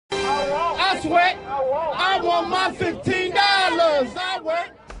sweat. I want my $15. I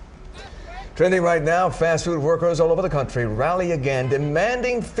work. Trending right now, fast food workers all over the country rally again,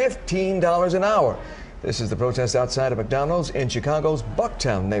 demanding $15 an hour. This is the protest outside of McDonald's in Chicago's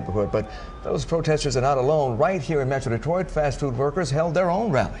Bucktown neighborhood. But those protesters are not alone. Right here in Metro Detroit, fast food workers held their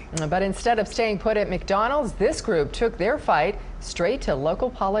own rally. But instead of staying put at McDonald's, this group took their fight straight to local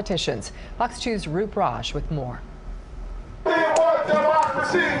politicians. Fox 2's Roop Raj with more.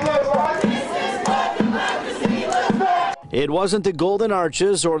 It wasn't the Golden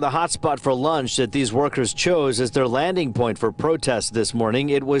Arches or the hotspot for lunch that these workers chose as their landing point for protest this morning.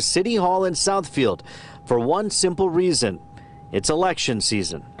 It was City Hall in Southfield for one simple reason. It's election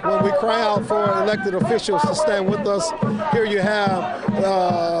season. When we cry out for elected officials to stand with us, here you have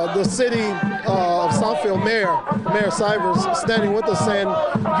the city of Southfield Mayor Sivers standing with us saying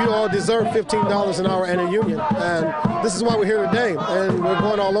you all deserve $15 an hour and a union. And this is why we're here today. And we're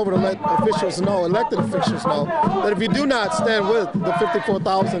going all over to let officials know, elected officials know, that if you do not stand with the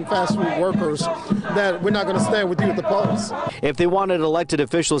 54,000 fast food workers, that we're not going to stand with you at the polls. If they wanted elected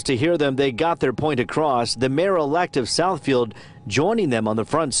officials to hear them, they got their point across. The mayor-elect of Southfield joining them on the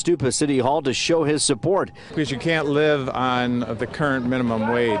front stoop of City Hall to show his support. Because you can't live on the current minimum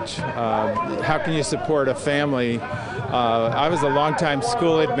wage. How can you support a family? I was a longtime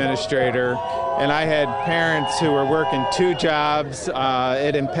school administrator, and I had parents who were working 2 jobs.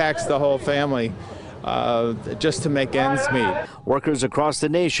 It impacts the whole family. Just to make ends meet. Workers across the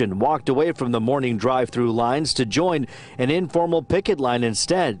nation walked away from the morning drive-thru lines to join an informal picket line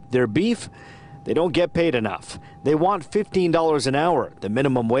instead. Their beef? They don't get paid enough. They want $15 an hour. The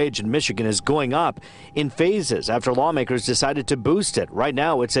minimum wage in Michigan is going up in phases after lawmakers decided to boost it. Right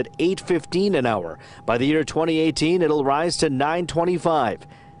now it's at $8.15 an hour. By the year 2018, it'll rise to $9.25.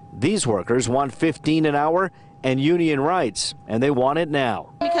 These workers want $15 an hour and union rights, and they want it now.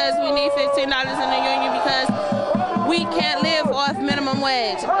 Because we need $15 in the union because we can't live off minimum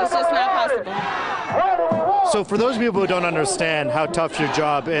wage. It's just not possible. So for those people who don't understand how tough your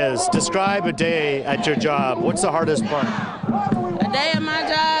job is, describe a day at your job. What's the hardest part? A day at my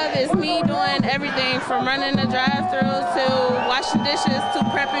job is me doing everything from running the drive-thru to washing dishes to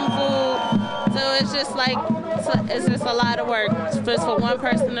prepping food. So it's just like, it's just a lot of work just for one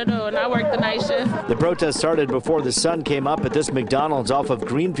person to do, and I work the night shift. The protest started before the sun came up at this McDonald's off of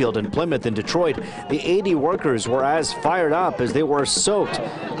Greenfield in Plymouth in Detroit. The 80 workers were as fired up as they were soaked.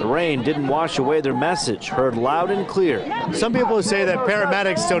 The rain didn't wash away their message, heard loud and clear. Some people say that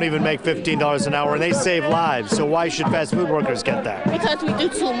paramedics don't even make $15 an hour and they save lives, so why should fast food workers get that? Because we do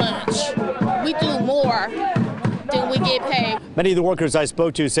too much. We do more than we get paid. Many of the workers I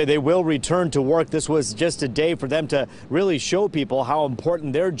spoke to say they will return to work. This was just a day for them to really show people how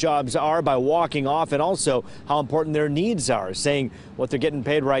important their jobs are by walking off, and also how important their needs are, saying what they're getting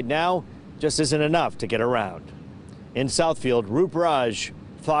paid right now just isn't enough to get around. In Southfield, Roop Raj,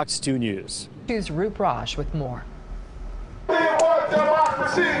 Fox 2 News. Choose Roop Raj with more.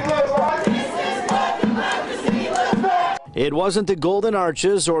 It wasn't the Golden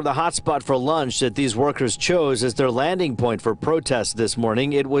Arches or the hotspot for lunch that these workers chose as their landing point for protest this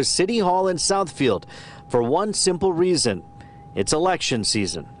morning. It was City Hall in Southfield for one simple reason. It's election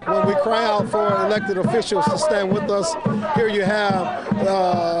season. When we cry out for elected officials to stand with us, here you have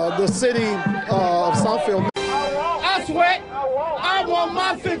the city of Southfield. I sweat. I want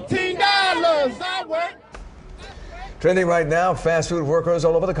my $15. I work. Trending right now, fast food workers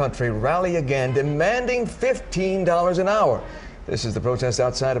all over the country rally again, demanding $15 an hour. This is the protest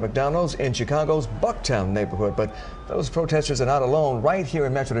outside of McDonald's in Chicago's Bucktown neighborhood. But those protesters are not alone. Right here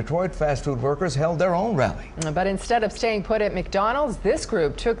in Metro Detroit, fast food workers held their own rally. But instead of staying put at McDonald's, this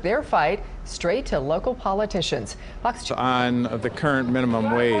group took their fight straight to local politicians. Fox 2 on the current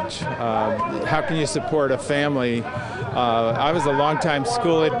minimum wage. How can you support a family? I was a longtime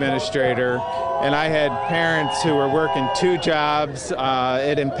school administrator, and I had parents who were working 2 jobs.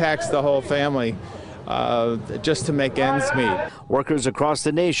 It impacts the whole family. Just to make ends meet. Workers across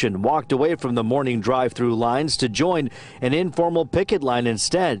the nation walked away from the morning drive-thru lines to join an informal picket line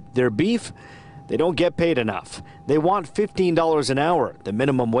instead. Their beef? They don't get paid enough. They want $15 an hour. The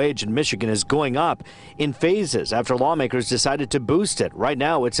minimum wage in Michigan is going up in phases after lawmakers decided to boost it. Right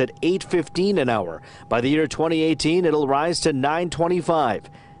now it's at $8.15 an hour. By the year 2018, it'll rise to $9.25.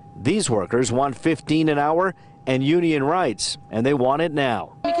 These workers want $15 an hour and union rights, and they want it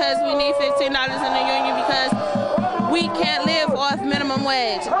now. Because we need $15 in the union because we can't live off minimum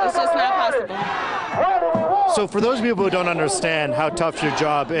wage. It's just not possible. So for those people who don't understand how tough your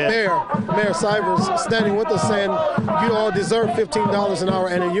job is, Mayor Sivers standing with us saying you all deserve $15 an hour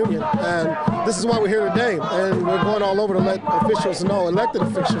and a union. And this is why we're here today. And we're going all over to let officials know, elected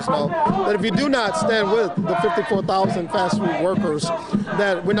officials know, that if you do not stand with the 54,000 fast food workers,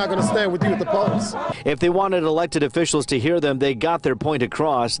 that we're not going to stand with you at the polls. if they wanted elected officials to hear them, they got their point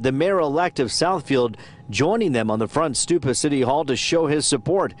across. The mayor-elect of Southfield joining them on the front stoop of City Hall to show his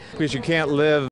support. Because you can't live